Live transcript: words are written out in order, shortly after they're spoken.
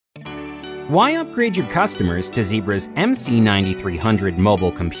Why upgrade your customers to Zebra's MC9300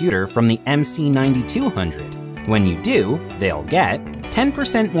 mobile computer from the MC9200? When you do, they'll get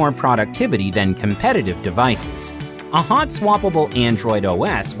 10% more productivity than competitive devices, a hot swappable Android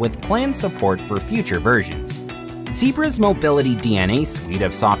OS with planned support for future versions, Zebra's Mobility DNA suite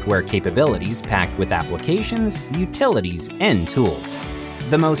of software capabilities packed with applications, utilities, and tools,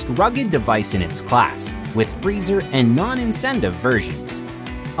 the most rugged device in its class, with freezer and non-incentive versions,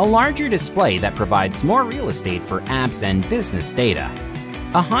 a larger display that provides more real estate for apps and business data,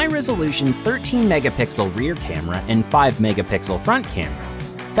 a high-resolution 13-megapixel rear camera and 5-megapixel front camera,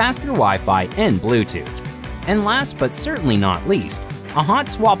 faster Wi-Fi and Bluetooth, and last but certainly not least, a hot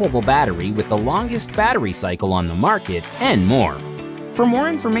swappable battery with the longest battery cycle on the market, and more. For more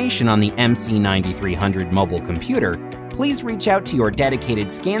information on the MC9300 mobile computer, please reach out to your dedicated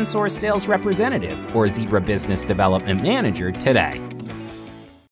ScanSource sales representative or Zebra Business Development Manager today.